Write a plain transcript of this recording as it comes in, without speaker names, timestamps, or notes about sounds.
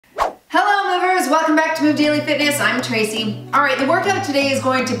welcome back to Move Daily Fitness. I'm Tracy. All right, the workout today is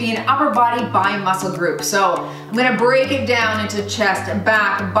going to be an upper body bi-muscle group. So I'm gonna break it down into chest,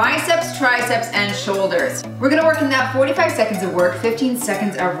 back, biceps, triceps, and shoulders. We're gonna work in that 45 seconds of work, 15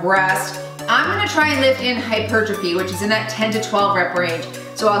 seconds of rest. I'm gonna try and lift in hypertrophy, which is in that 10 to 12 rep range.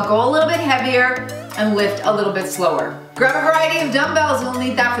 So I'll go a little bit heavier and lift a little bit slower. Grab a variety of dumbbells, you'll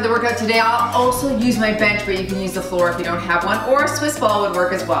need that for the workout today. I'll also use my bench, but you can use the floor if you don't have one, or a Swiss ball would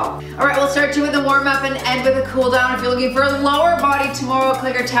work as well. All right, we'll start you with a warm up and end with a cool down. If you're looking for a lower body tomorrow,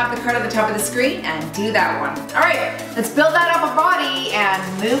 click or tap the card at the top of the screen and do that one. All right, let's build that upper body and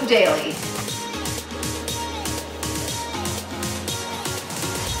move daily.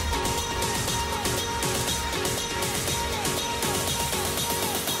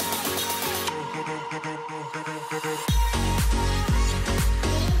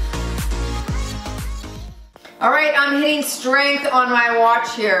 All right, I'm hitting strength on my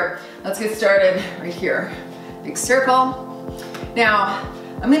watch here. Let's get started right here. Big circle. Now,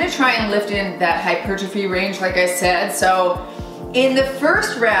 I'm gonna try and lift in that hypertrophy range like I said. So in the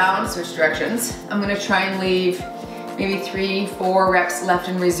first round, switch directions, I'm gonna try and leave maybe 3-4 reps left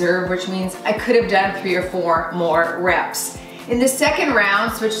in reserve, which means I could have done 3 or 4 more reps. In the second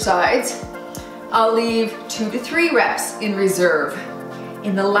round, switch sides, I'll leave 2 to 3 reps in reserve.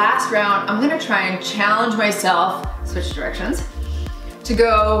 In the last round, I'm gonna try and challenge myself, switch directions, to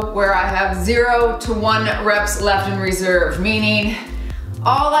go where I have 0 to 1 reps left in reserve, meaning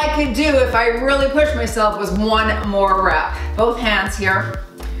all I could do if I really pushed myself was 1 more rep. Both hands here.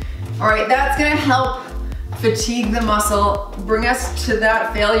 All right, that's gonna help fatigue the muscle, bring us to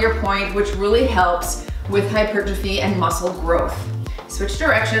that failure point, which really helps with hypertrophy and muscle growth. Switch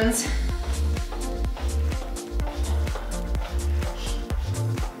directions.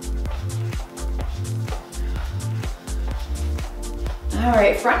 All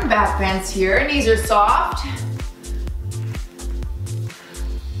right, front and back bends here. Knees are soft.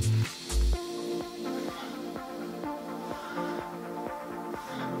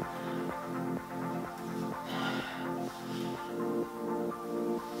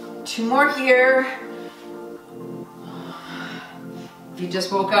 Two more here. If you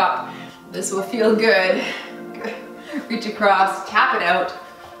just woke up, this will feel good. Reach across, tap it out.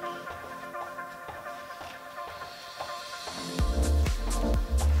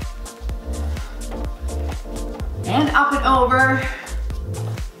 And up and over.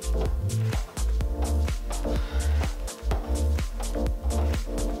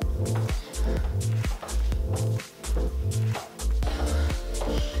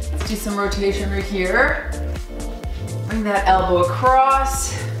 Let's do some rotation right here. Bring that elbow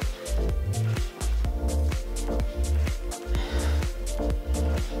across.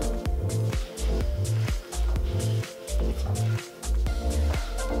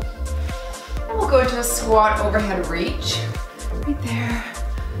 Go into a squat overhead reach. Right there.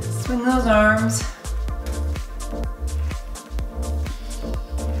 Swing those arms.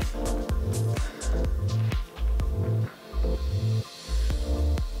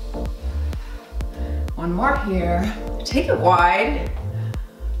 One more here. Take it wide.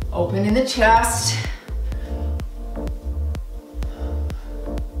 Open in the chest.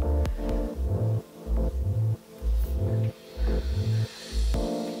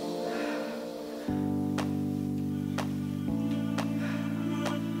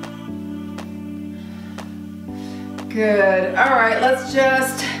 Good. All right, let's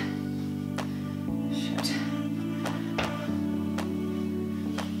just,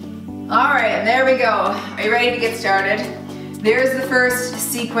 all right, and there we go. Are you ready to get started? There's the first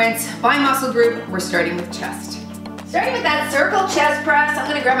sequence by muscle group. We're starting with chest. Starting with that circle chest press, I'm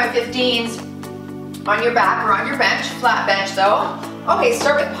gonna grab my 15s on your back or on your bench, flat bench though. Okay,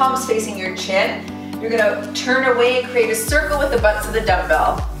 start with palms facing your chin. You're gonna turn away and create a circle with the butts of the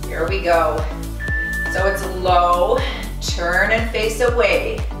dumbbell. Here we go. So it's low, turn and face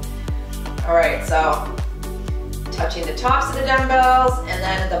away. All right, so touching the tops of the dumbbells and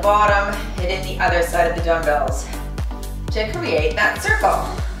then at the bottom, hitting the other side of the dumbbells to create that circle.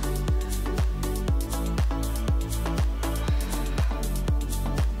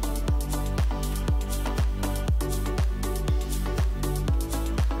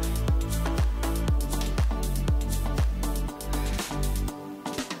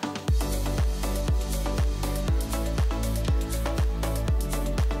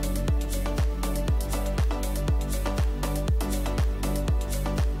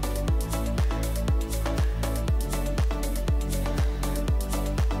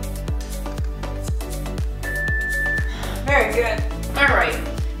 Very good. All right,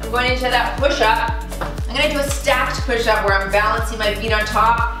 I'm going into that push-up. I'm gonna do a stacked push-up where I'm balancing my feet on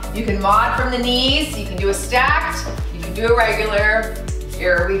top. You can mod from the knees, you can do a stacked, you can do a regular.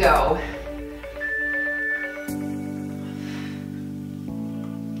 Here we go.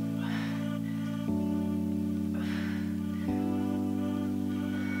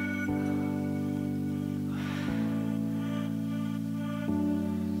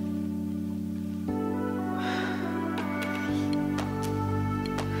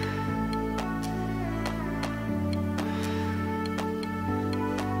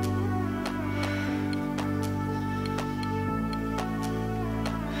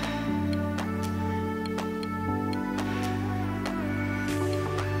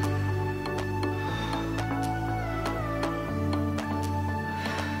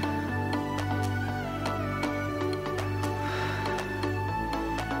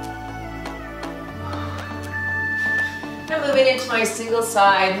 I'm moving into my single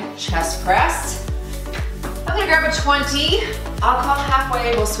side chest press. I'm gonna grab a 20. I'll call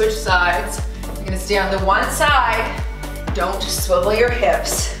halfway, we'll switch sides. You're gonna stay on the one side. Don't swivel your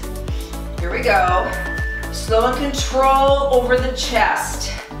hips. Here we go. Slow and control over the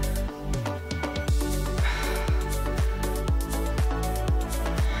chest.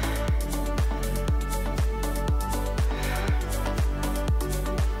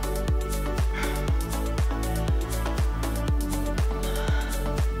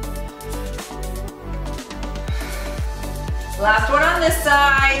 Last one on this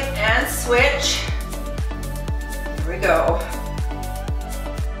side, and switch. Here we go.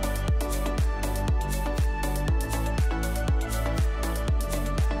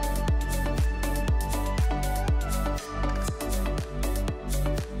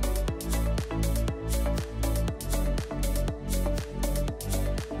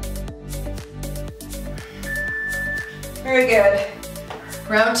 Very good.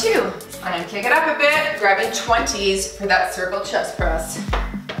 Round two. I'm gonna kick it up a bit, grabbing 20s for that circle chest press.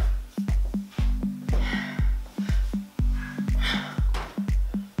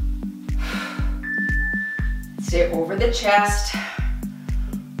 Stay over the chest.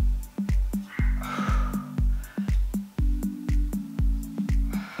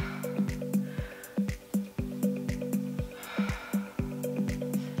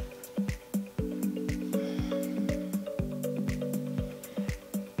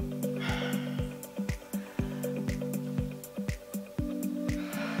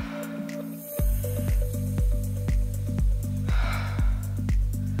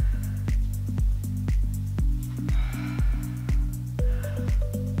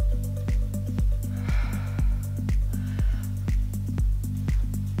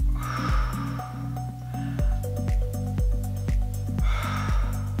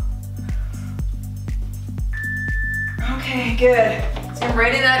 Okay, good. So I'm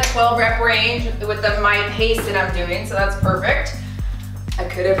right in that 12 rep range with my pace that I'm doing, so that's perfect. I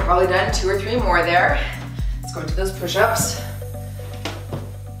could have probably done 2 or 3 more there. Let's go into those push-ups.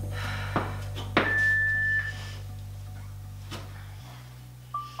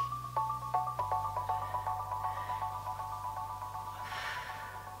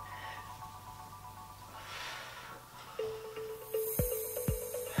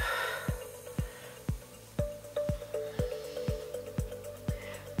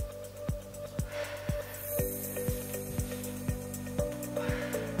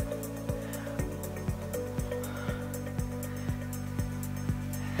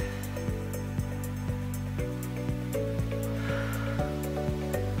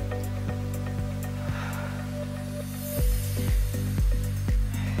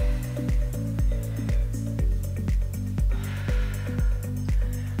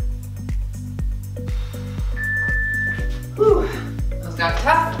 Whew, those got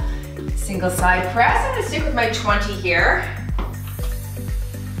tough. Single side press. I'm gonna stick with my 20 here.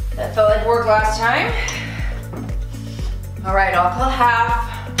 That felt like work last time. All right, I'll call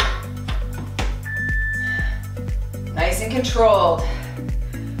half. Nice and controlled.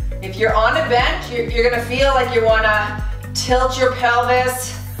 If you're on a bench, you're gonna feel like you wanna tilt your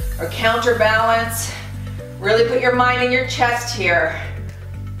pelvis or counterbalance. Really put your mind in your chest here.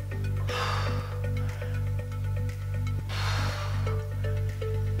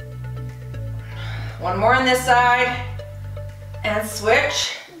 One more on this side, and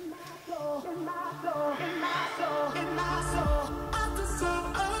switch.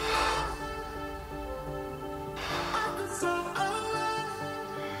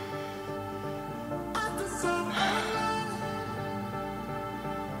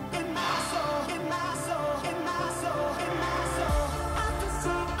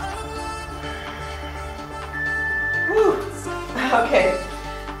 Whew. Okay,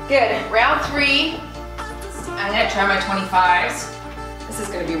 good. Round 3. I'm gonna try my 25s. This is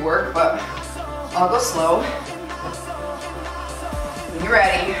gonna be work, but I'll go slow. When you're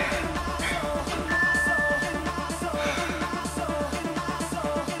ready.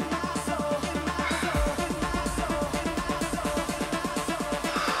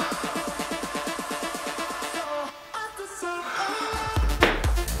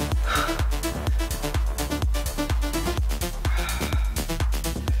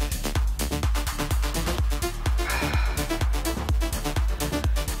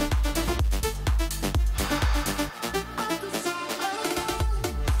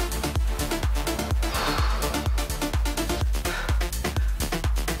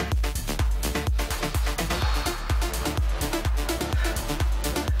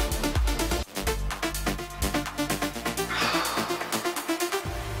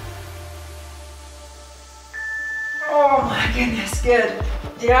 Oh my goodness, good.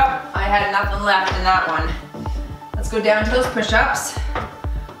 Yep, I had nothing left in that one. Let's go down to those push-ups.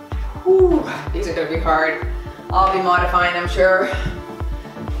 Whew, these are gonna be hard. I'll be modifying, I'm sure.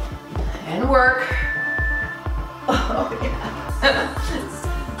 And work. Oh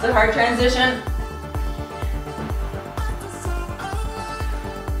yeah. It's a hard transition.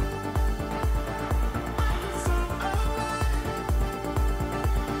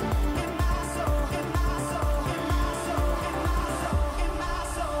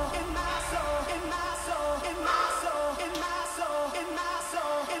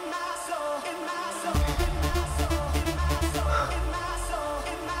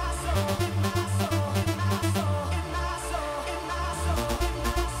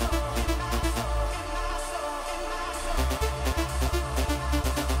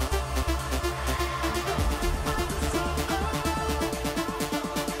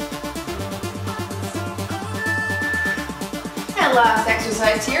 Last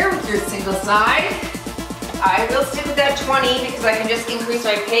exercise here with your single side. I will stick with that 20 because I can just increase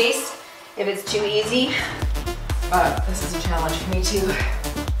my pace if it's too easy. But this is a challenge for me too.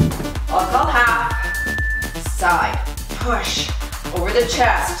 I'll call half, side, push, over the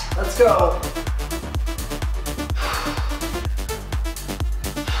chest. Let's go.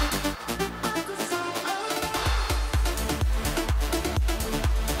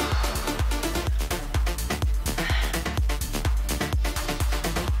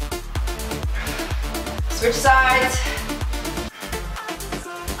 Switch sides.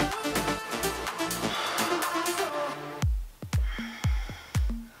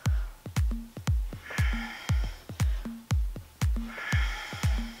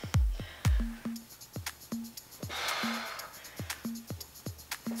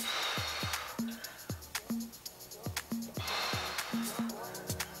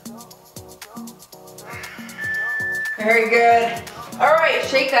 Very good. All right,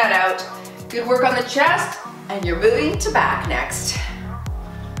 shake that out. Good work on the chest, and you're moving to back next.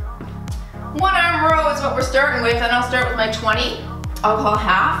 One arm row is what we're starting with, and I'll start with my 20. I'll call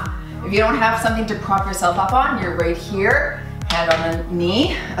half. If you don't have something to prop yourself up on, you're right here, hand on the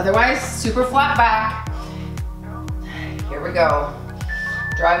knee. Otherwise, super flat back. Here we go.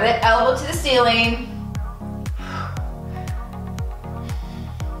 Drive that elbow to the ceiling.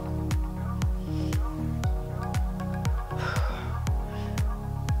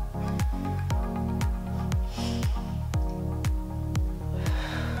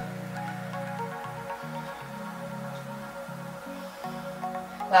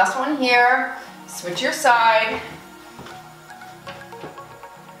 Last one here, switch your side.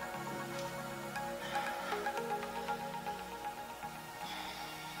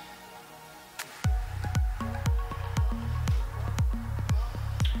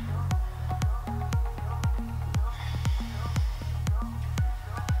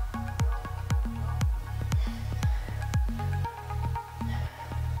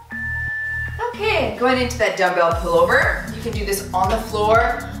 Okay, going into that dumbbell pullover. You can do this on the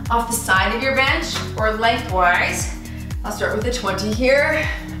floor, off the side of your bench, or lengthwise. I'll start with the 20 here.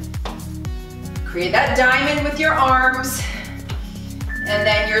 Create that diamond with your arms. And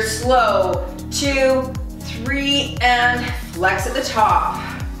then you're slow. 2, 3, and flex at the top.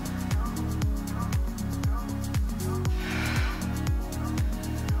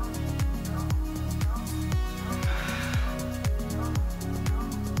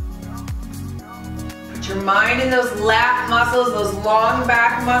 Your mind in those lat muscles, those long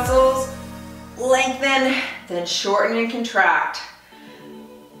back muscles. Lengthen, then shorten and contract.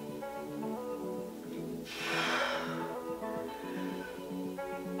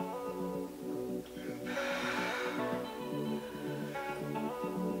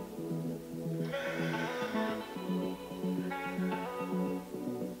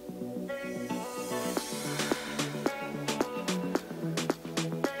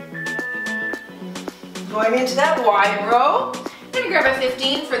 Going into that wide row. I'm gonna grab a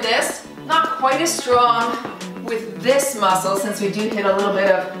 15 for this. Not quite as strong with this muscle since we do hit a little bit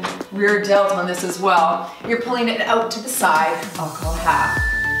of rear delt on this as well. You're pulling it out to the side. I'll call half.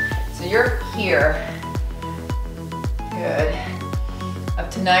 So you're here. Good. Up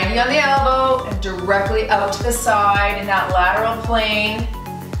to 90 on the elbow and directly out to the side in that lateral plane.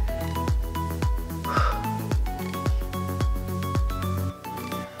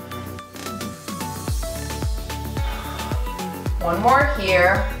 One more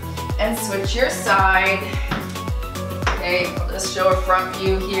here, and switch your side. Okay, I'll just show a front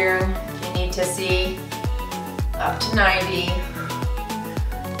view here if you need to see. Up to 90.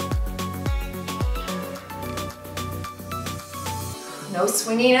 No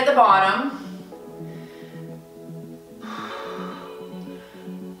swinging at the bottom.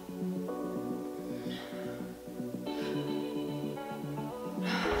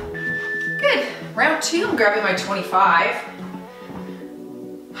 Good. Round two, I'm grabbing my 25.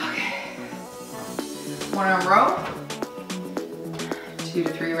 One arm row, 2 to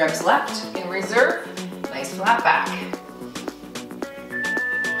 3 reps left in reserve, nice flat back.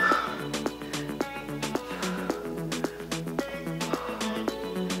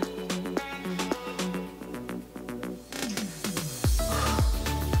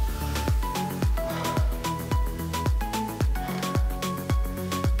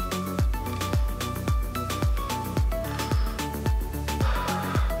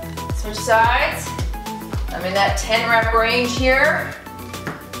 Switch sides. I'm in that 10 rep range here.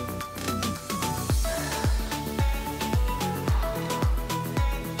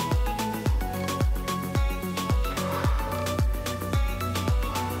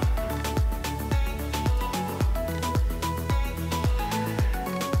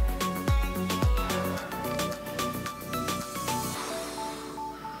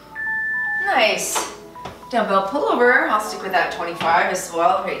 Nice. Dumbbell pullover. I'll stick with that 25 as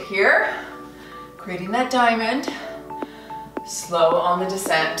well right here. Creating that diamond, slow on the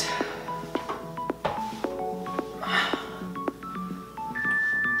descent.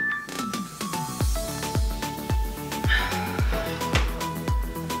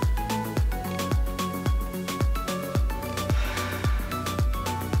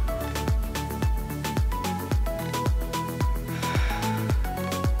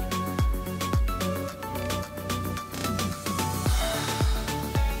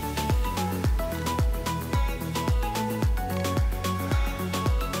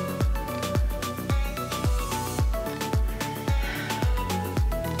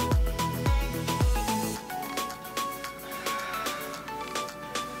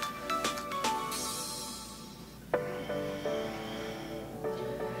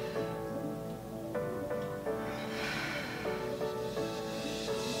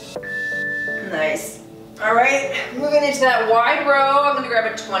 Nice. All right, moving into that wide row. I'm gonna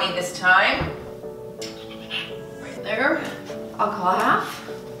grab a 20 this time. Right there. I'll call half.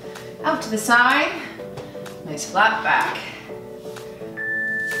 Out to the side. Nice flat back.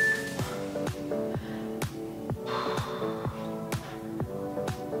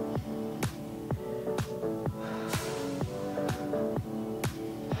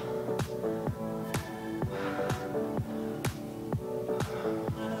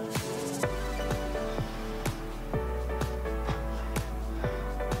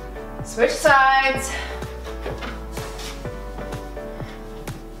 Switch sides.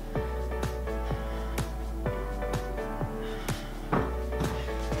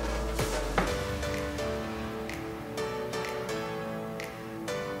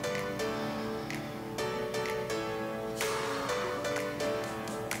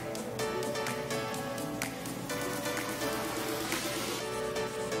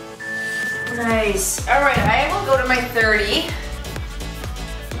 Nice. All right, I will go to my 30.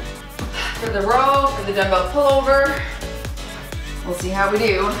 For the row, for the dumbbell pullover. We'll see how we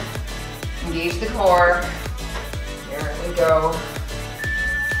do. Engage the core. Here we go.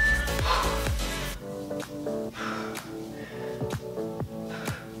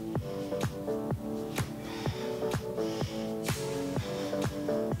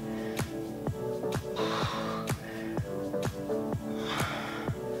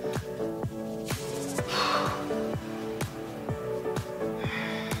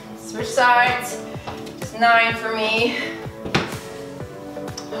 Switch sides, just 9 for me.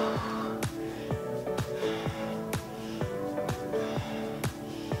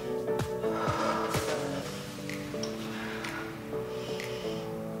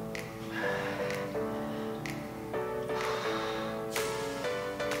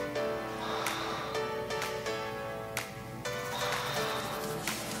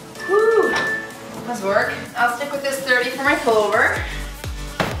 Let's work. I'll stick with this 30 for my pullover.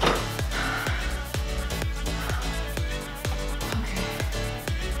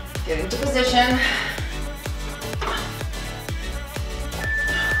 Okay. Get into position.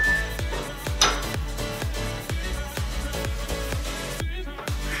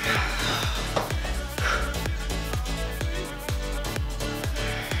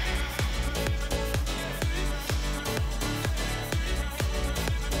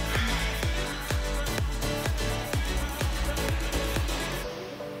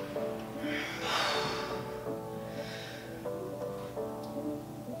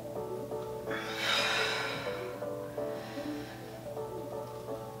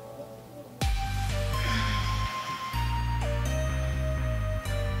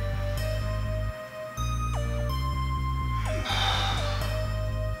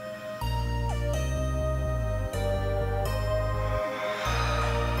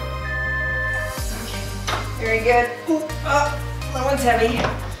 Very good. Oh, that one's heavy.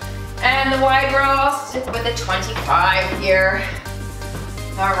 And the wide row, I'll stick with a 25 here.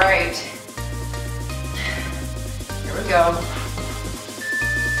 All right. Here we go.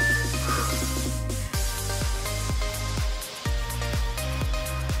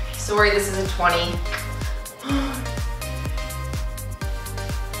 Sorry, this is a 20.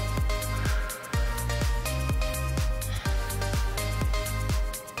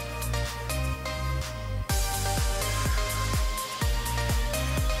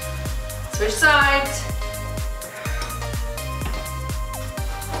 Switch sides.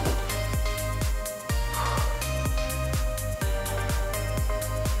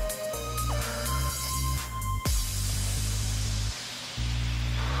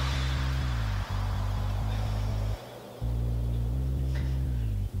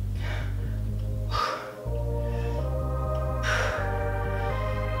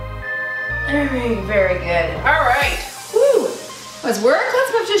 Very good. All right. Whew. Let's work.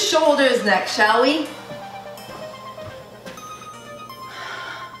 Let's move to shoulders next, shall we?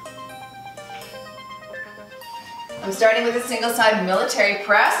 I'm starting with a single side military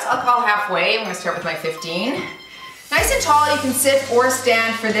press. I'll call halfway. I'm going to start with my 15. Nice and tall. You can sit or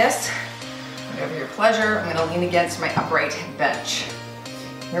stand for this. Whatever your pleasure. I'm going to lean against my upright bench.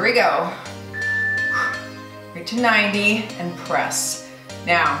 Here we go. Right to 90 and press.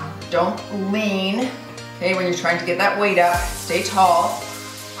 Now, don't lean. Okay, when you're trying to get that weight up, stay tall.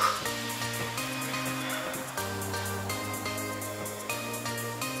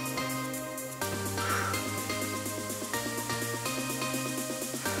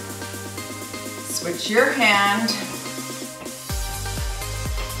 Switch your hand.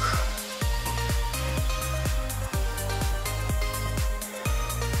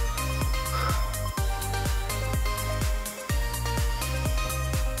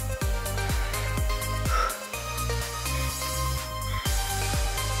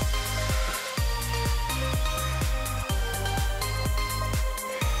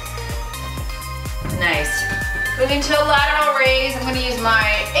 Nice. Moving to a lateral raise, I'm going to use my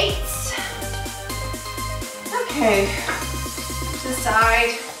 8s. Okay, to the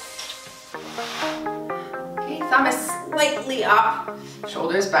side. Okay, thumb is slightly up,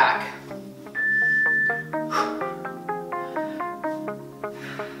 shoulders back.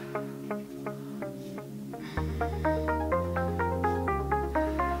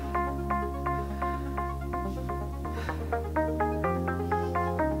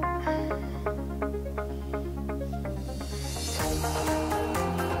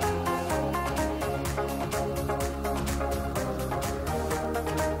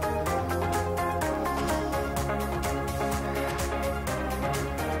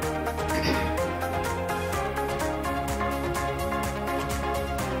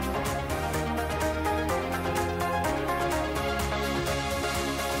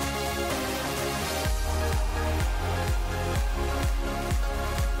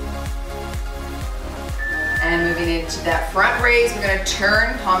 And moving into that front raise, we're gonna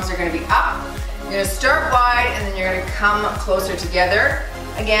turn, palms are gonna be up. You're gonna start wide and then you're gonna come closer together.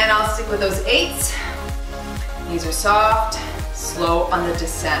 Again, I'll stick with those 8s. Knees are soft, slow on the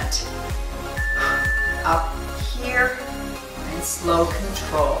descent. Up here, and slow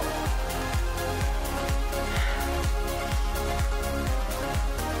control.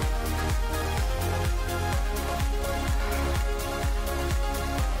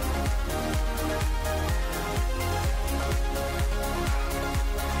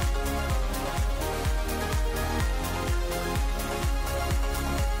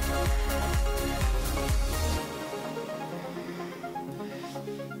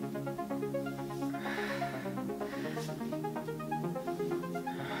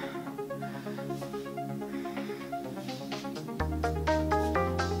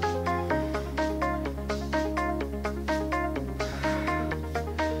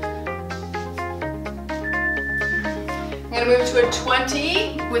 gonna move to a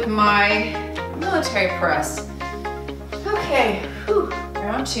 20 with my military press. Okay, whew.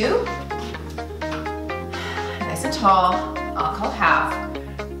 Round 2. Nice and tall, I'll call half.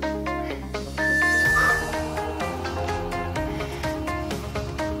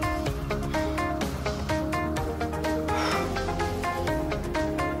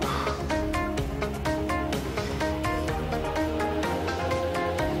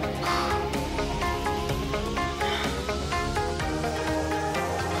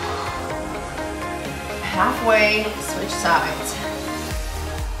 Halfway, switch sides.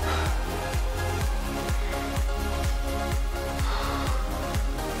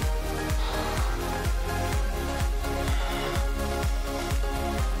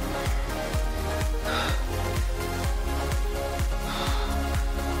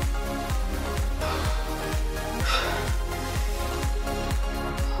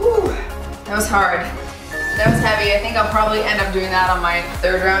 Whew, that was hard. That was heavy. I think I'll probably end up doing that on my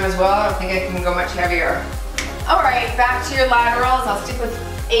 3rd round as well. I don't think I can go much heavier. All right, back to your laterals. I'll stick with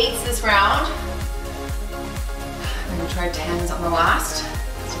 8s this round. I'm gonna try 10s on the last.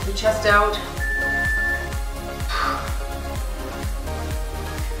 Stick your chest out.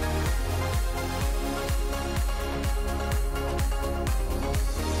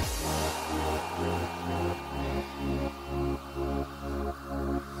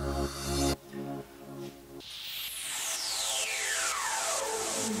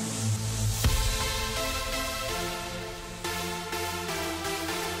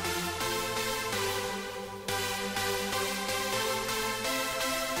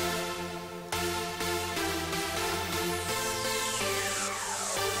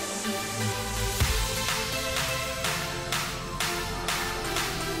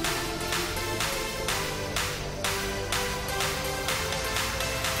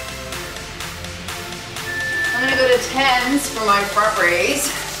 I'm gonna go to 10s for my front raise.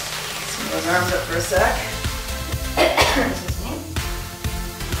 Swing those arms up for a sec. Excuse me.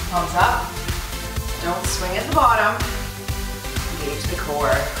 Palms up. Don't swing at the bottom. Engage the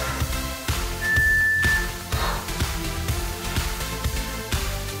core.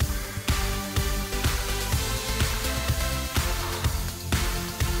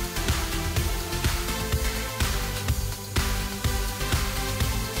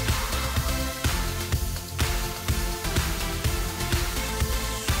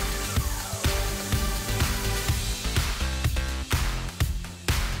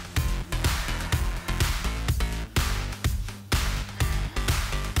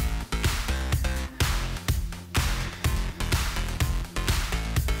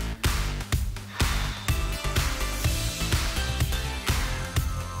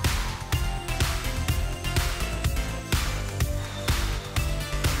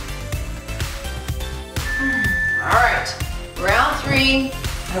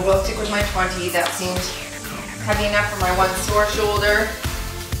 I will stick with my 20. That seemed heavy enough for my one sore shoulder.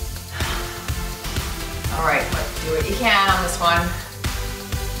 All right, let's do what you can on this one.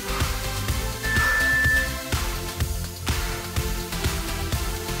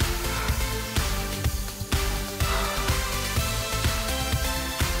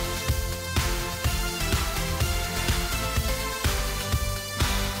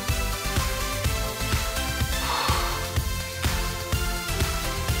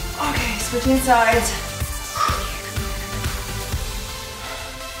 Switching sides.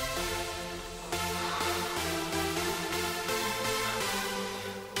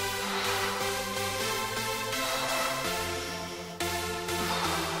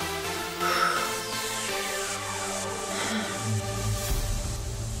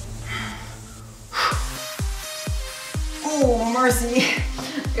 Oh, mercy.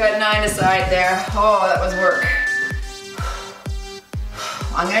 Got 9 aside there. Oh, that was work.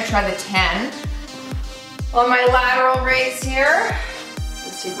 I'm gonna try the 10 on my lateral raise here.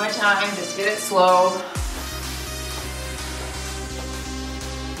 Just take my time, just get it slow.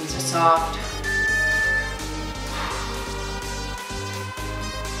 These are soft.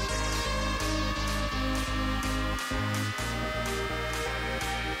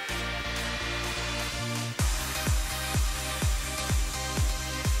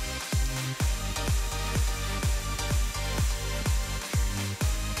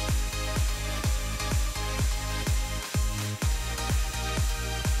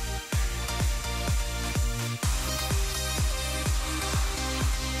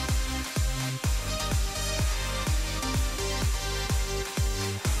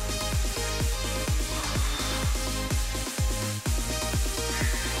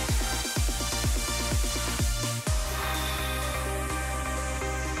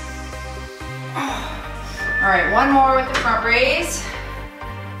 right, one more with the front raise.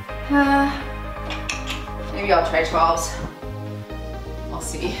 Maybe I'll try 12s. I'll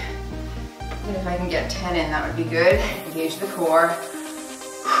see. Even if I can get 10 in, that would be good. Engage the core.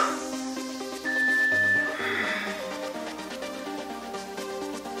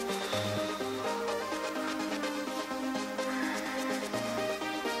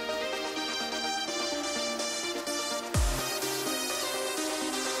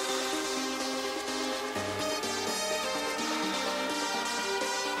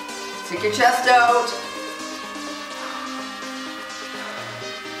 Stick your chest out.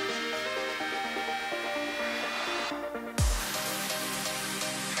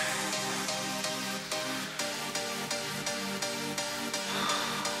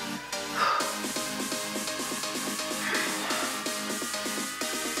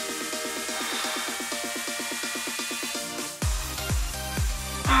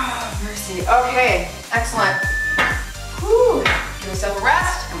 Mercy. Okay, excellent. Whew. Give yourself a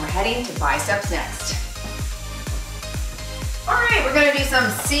rest, and we're heading to biceps next. All right, we're gonna do some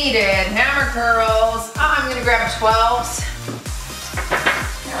seated hammer curls. I'm gonna grab 12s.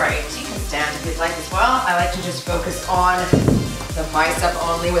 All right, you can stand if you'd like as well. I like to just focus on the bicep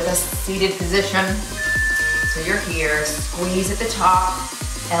only with a seated position. So you're here, squeeze at the top,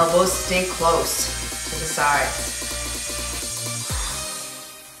 elbows stay close to the sides.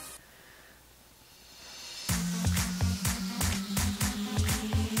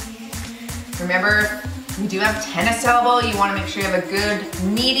 Remember, we do have tennis elbow. You want to make sure you have a good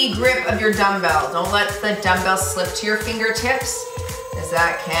meaty grip of your dumbbell. Don't let the dumbbell slip to your fingertips, as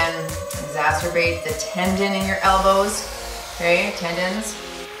that can exacerbate the tendon in your elbows. Okay, tendons.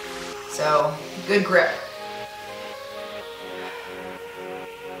 So, good grip.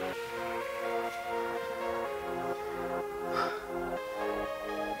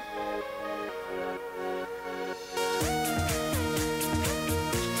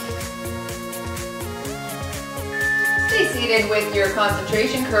 Stay seated with your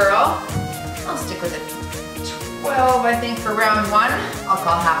concentration curl. I'll stick with it. 12, I think, for round one. I'll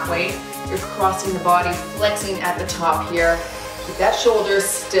call halfway. You're crossing the body, flexing at the top here. Keep that shoulder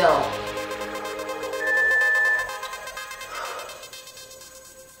still.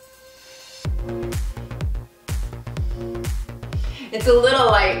 It's a little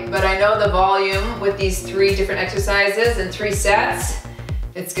light, but I know the volume with these 3 different exercises and 3 sets,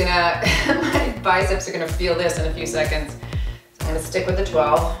 it's gonna, my biceps are gonna feel this in a few seconds. So I'm gonna stick with the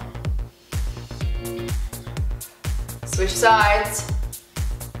 12. Switch sides.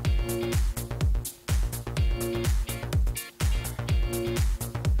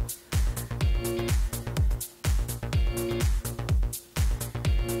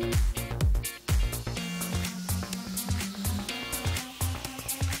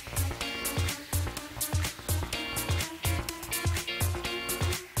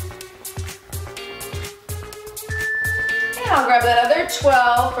 I'll grab that other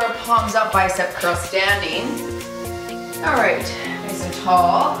 12 for a palms up bicep curl standing. All right, nice and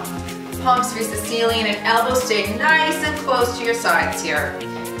tall. Palms face the ceiling and elbows stay nice and close to your sides here.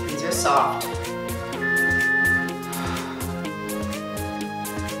 These are soft.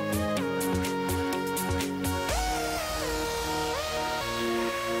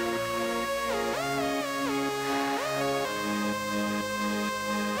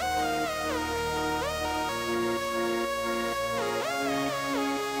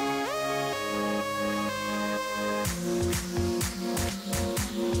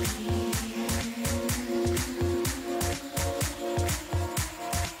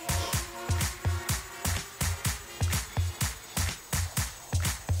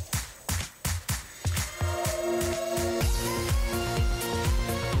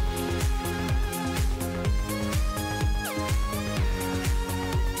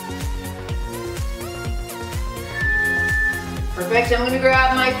 Perfect, I'm gonna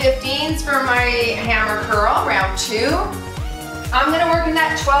grab my 15s for my hammer curl, round 2. I'm gonna work in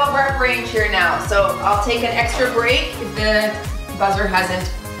that 12 rep range here now. So I'll take an extra break if the buzzer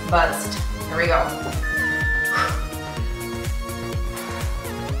hasn't buzzed. Here we go.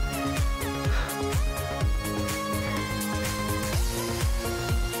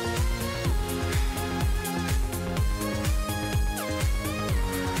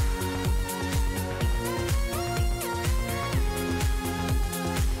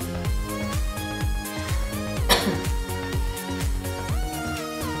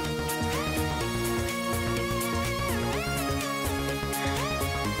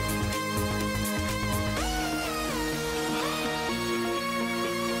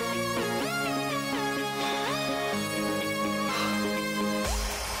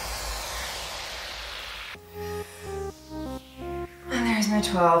 to my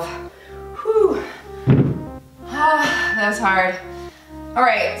 12. Whew. Ah, that was hard. All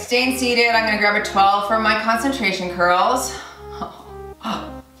right, staying seated, I'm gonna grab a 12 for my concentration curls.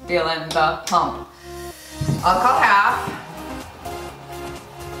 Feeling the pump. I'll call half.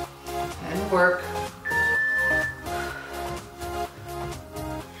 And work.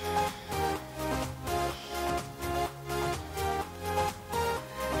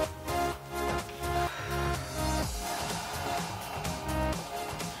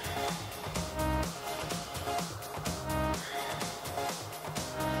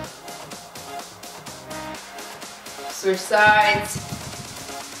 Switch sides.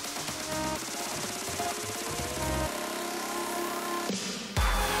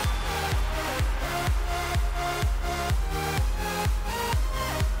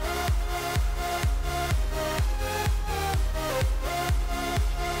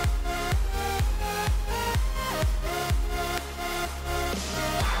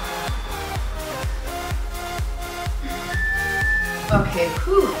 Okay,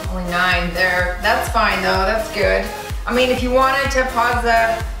 whew, only 9 there. That's fine though, that's good. I mean, if you wanted to pause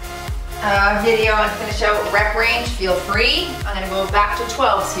the video and finish out rep range, feel free. I'm gonna go back to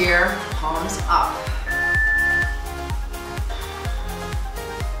 12s here, palms up.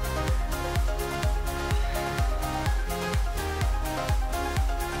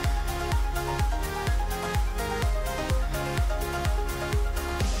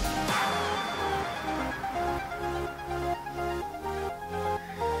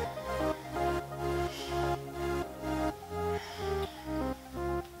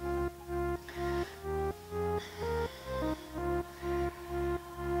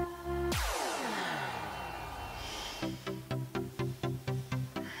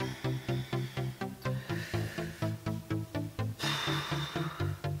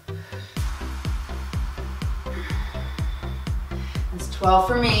 It's 12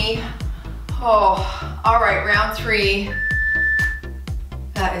 for me. Oh, all right, round 3.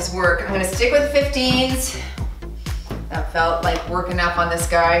 That is work. I'm gonna stick with 15s. That felt like work enough on this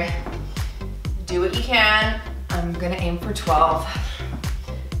guy. Do what you can. I'm gonna aim for 12.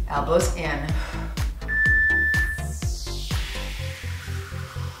 Elbows in.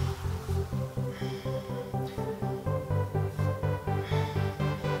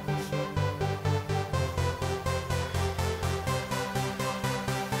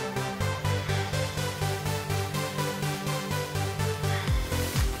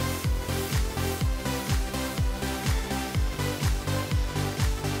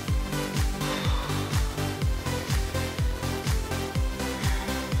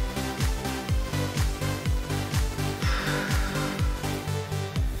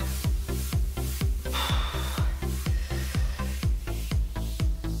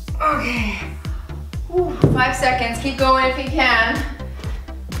 Okay, whew, 5 seconds, keep going if you can.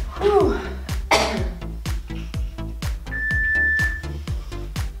 Whew.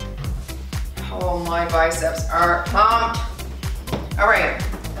 Oh, my biceps are pumped. All right,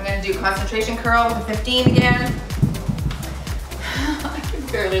 I'm gonna do concentration curl with a 15 again. I can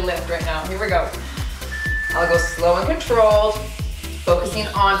barely lift right now, here we go. I'll go slow and controlled, focusing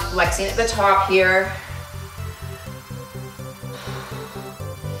on flexing at the top here.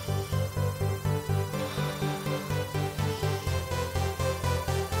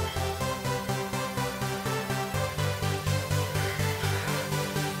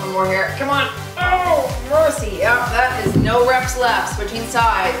 One more here, come on. Oh, mercy. Yep, that is no reps left, switching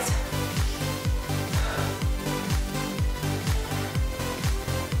sides.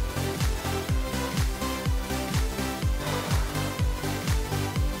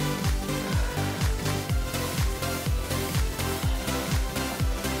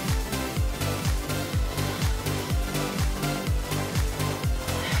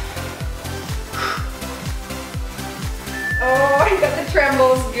 Oh, I got the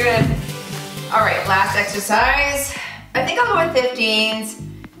trembles, good. All right, last exercise. I think I'll go with 15s.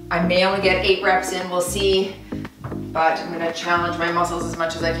 I may only get 8 reps in, we'll see. But I'm gonna challenge my muscles as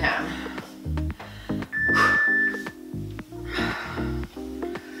much as I can.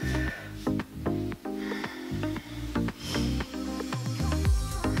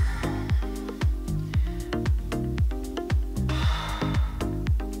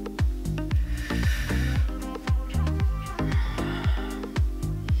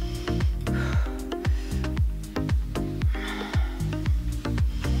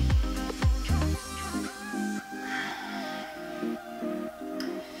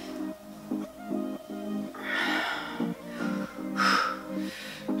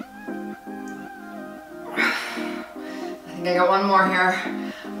 I think I got one more here.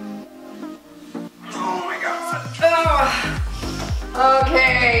 Oh my God. Oh.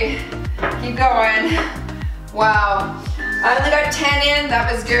 Okay, keep going. Wow, I only got 10 in.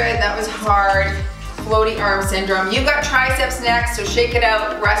 That was good, that was hard. Floaty arm syndrome. You've got triceps next, so shake it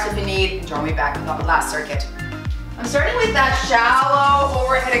out, rest if you need, and join me back with the last circuit. I'm starting with that shallow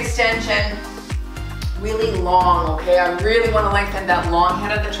overhead extension, really long, okay? I really want to lengthen that long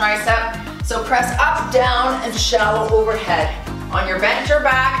head of the tricep. So press up, down, and shallow overhead. On your bench or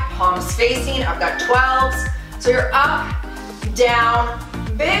back, palms facing, I've got 12s. So you're up, down,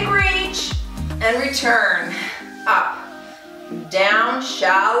 big reach, and return. Up, down,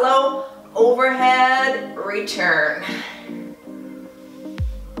 shallow, overhead, return.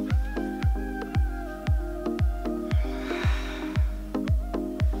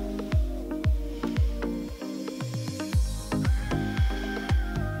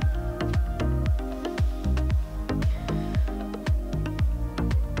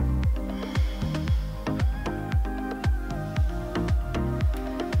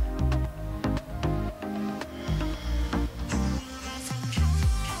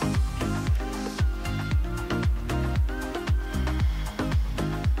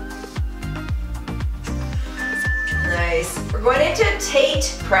 We're going into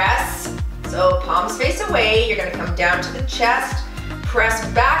Tate press. So palms face away, you're gonna come down to the chest, press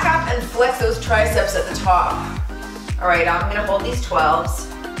back up and flex those triceps at the top. All right, I'm gonna hold these 12s.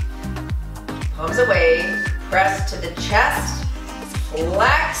 Palms away, press to the chest,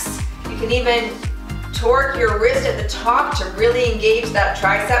 flex. You can even torque your wrist at the top to really engage that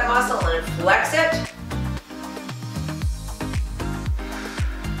tricep muscle and flex it.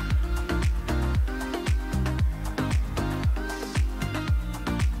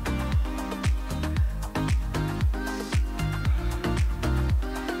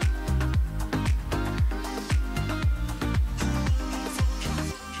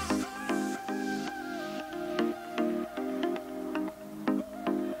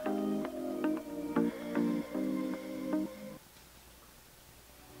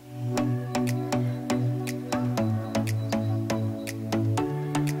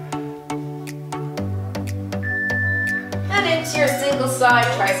 Into your single side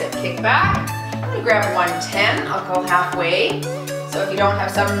tricep kickback. I'm going to grab 110, I'll go halfway. So if you don't have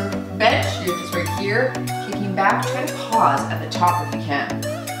some bench, you're just right here, kicking back. Try to pause at the top if you can.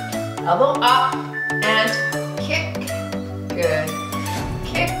 Elbow up and kick. Good.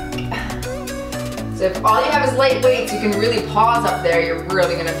 Kick. So if all you have is light weights, you can really pause up there. You're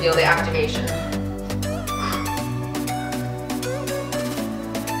really going to feel the activation.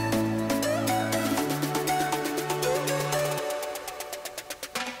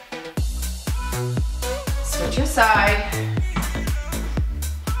 Switch your side.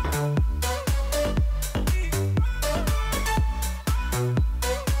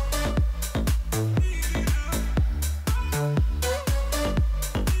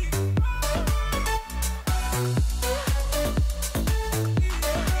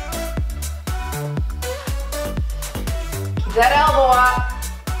 Keep that elbow up.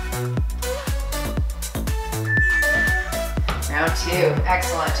 Round 2,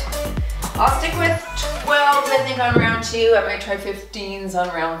 excellent. I'll stick with 12s, I think, on round 2. I might try 15s on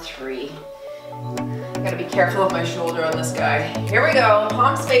round 3. Gotta be careful of my shoulder on this guy. Here we go,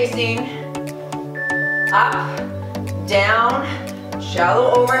 palms facing. Up, down,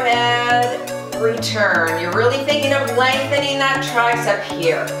 shallow overhead, return. You're really thinking of lengthening that tricep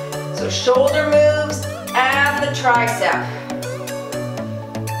here. So shoulder moves and the tricep.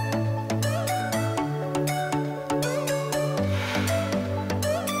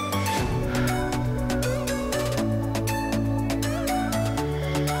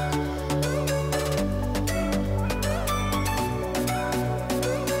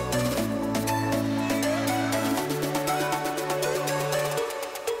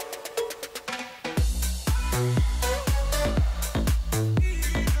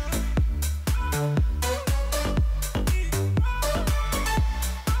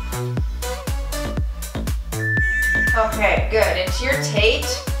 Okay, good. Into your Tate.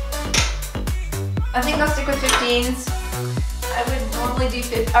 I think I'll stick with 15s. I would normally do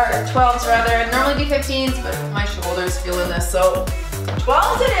 12s rather. I'd normally do 15s, but my shoulder's feeling this, so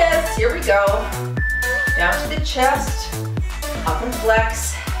 12s it is. Here we go. Down to the chest, up and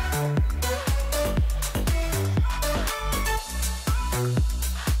flex.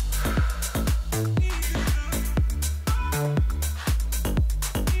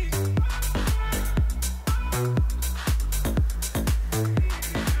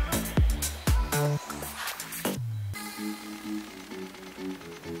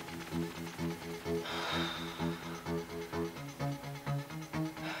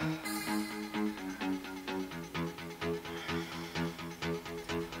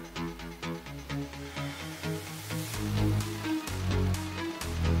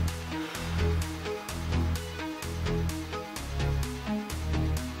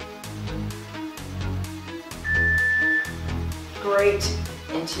 straight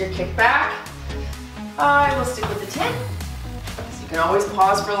into your kickback. I will stick with the 10. So you can always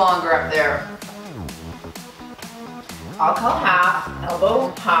pause for longer up there. I'll call half,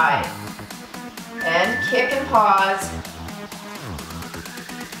 elbow high. And kick and pause.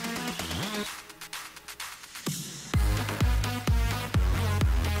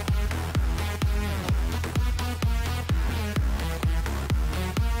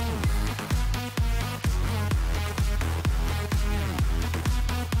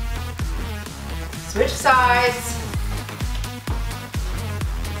 Switch sides.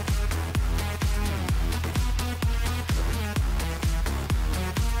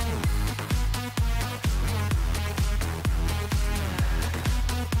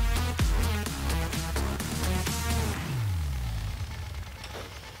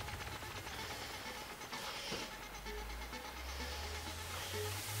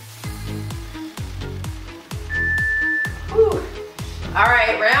 Whew. All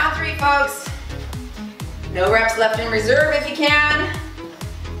right, round 3, folks. No reps left in reserve if you can.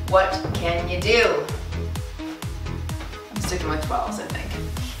 What can you do? I'm sticking with 12s, I think.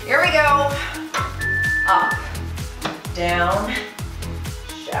 Here we go. Up, down,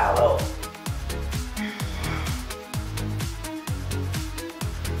 shallow.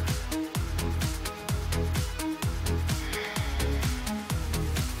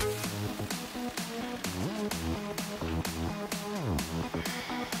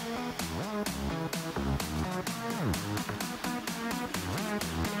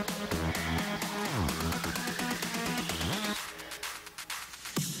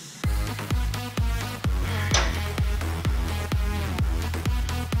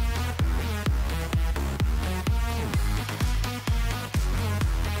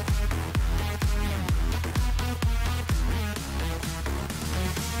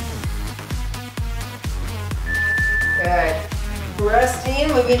 Good. Resting,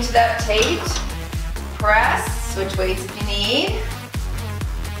 moving to that Tate. Press, switch weights if you need.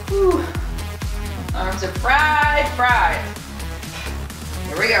 Whew. Arms are fried, fried.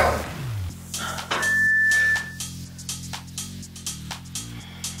 Here we go.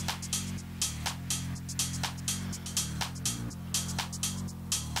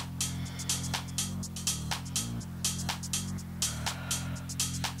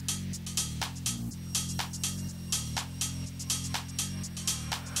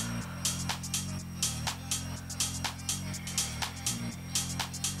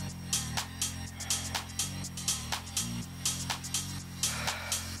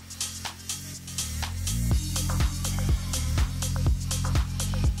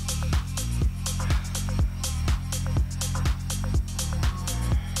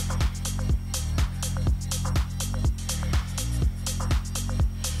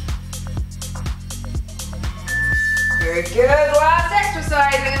 Very good, last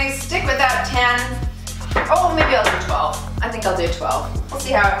exercise. I'm gonna stick with that 10. Oh, maybe I'll do 12. I think I'll do 12. We'll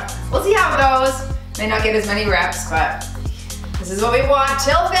see how it goes. May not get as many reps, but this is what we want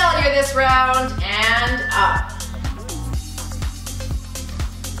till failure this round, and up.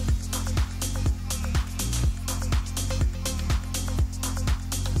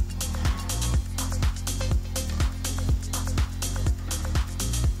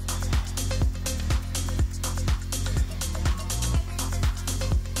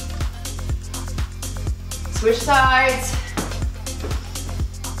 Switch sides.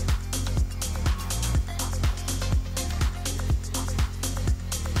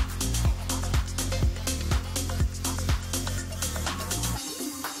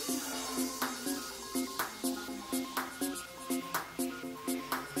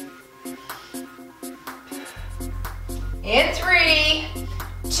 In 3,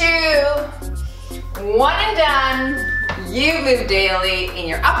 2, 1 and done. You move daily in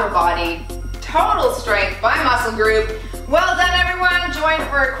your upper body. Total strength by muscle group. Well done, everyone. Join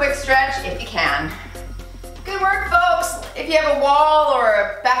for a quick stretch if you can. Good work, folks. If you have a wall or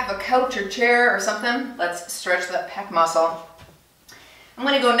a back of a couch or chair or something, let's stretch that pec muscle. I'm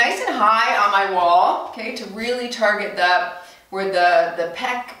gonna go nice and high on my wall, okay, to really target where the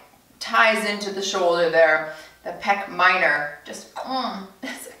pec ties into the shoulder there, the pec minor. Just,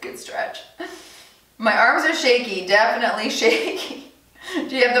 that's a good stretch. My arms are shaky, definitely shaky.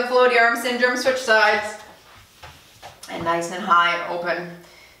 Do you have the floaty arm syndrome? Switch sides. And nice and high and open.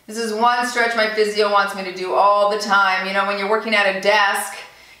 This is one stretch my physio wants me to do all the time. You know, when you're working at a desk,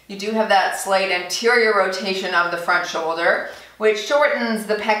 you do have that slight anterior rotation of the front shoulder, which shortens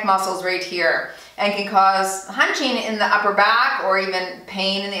the pec muscles right here and can cause hunching in the upper back or even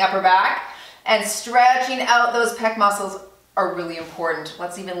pain in the upper back. And stretching out those pec muscles are really important.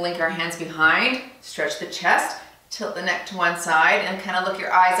 Let's even link our hands behind, stretch the chest, tilt the neck to one side and kind of look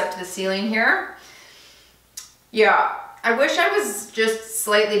your eyes up to the ceiling here. Yeah, I wish I was just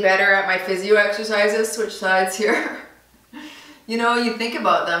slightly better at my physio exercises. Switch sides here. You know, you think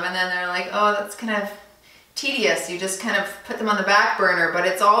about them and then they're like, oh, that's kind of tedious. You just kind of put them on the back burner, but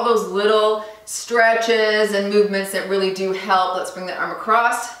it's all those little stretches and movements that really do help. Let's bring the arm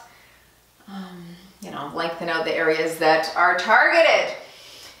across. You know, lengthen out the areas that are targeted.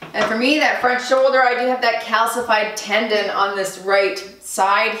 And for me, that front shoulder, I do have that calcified tendon on this right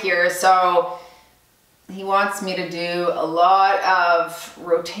side here. So he wants me to do a lot of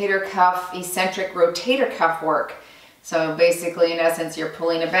rotator cuff, eccentric rotator cuff work. So basically, in essence, you're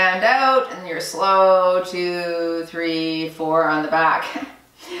pulling a band out and you're slow, 2, 3, 4 on the back.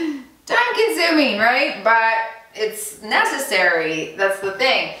 Time consuming, right? But it's necessary. That's the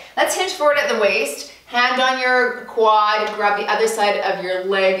thing. Let's hinge forward at the waist. Hand on your quad, grab the other side of your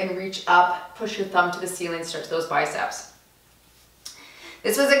leg and reach up. Push your thumb to the ceiling, stretch those biceps.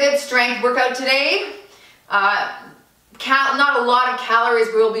 This was a good strength workout today. Not a lot of calories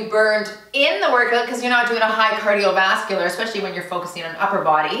will be burned in the workout because you're not doing a high cardiovascular, especially when you're focusing on upper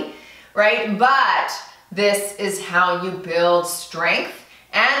body, right? But this is how you build strength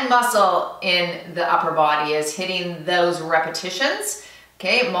and muscle in the upper body, is hitting those repetitions,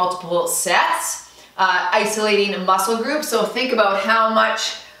 okay? Multiple sets. Isolating muscle groups. So think about how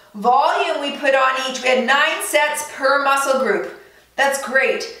much volume we put on each. We had 9 sets per muscle group. That's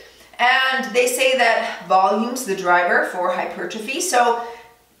great. And they say that volume's the driver for hypertrophy. So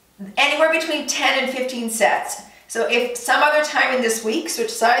anywhere between 10 and 15 sets. So if some other time in this week, switch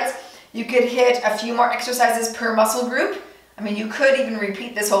sides, you could hit a few more exercises per muscle group. I mean, you could even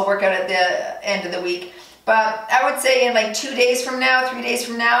repeat this whole workout at the end of the week. But I would say in like 2 days from now, 3 days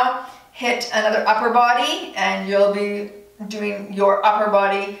from now, hit another upper body and you'll be doing your upper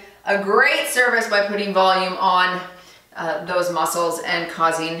body a great service by putting volume on those muscles and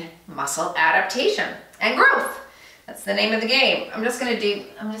causing muscle adaptation and growth. That's the name of the game. I'm just gonna do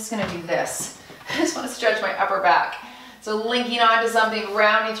this. I just want to stretch my upper back. So linking onto something,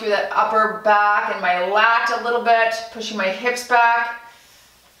 rounding through that upper back and my lat a little bit, pushing my hips back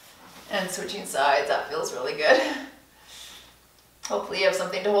and switching sides. That feels really good. Hopefully you have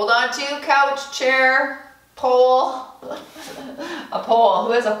something to hold on to. Couch, chair, pole. A pole.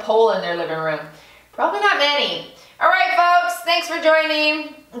 Who has a pole in their living room? Probably not many. All right, folks. Thanks for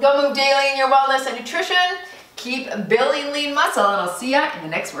joining. Go move daily in your wellness and nutrition. Keep building lean muscle, and I'll see ya in the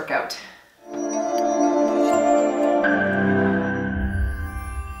next workout.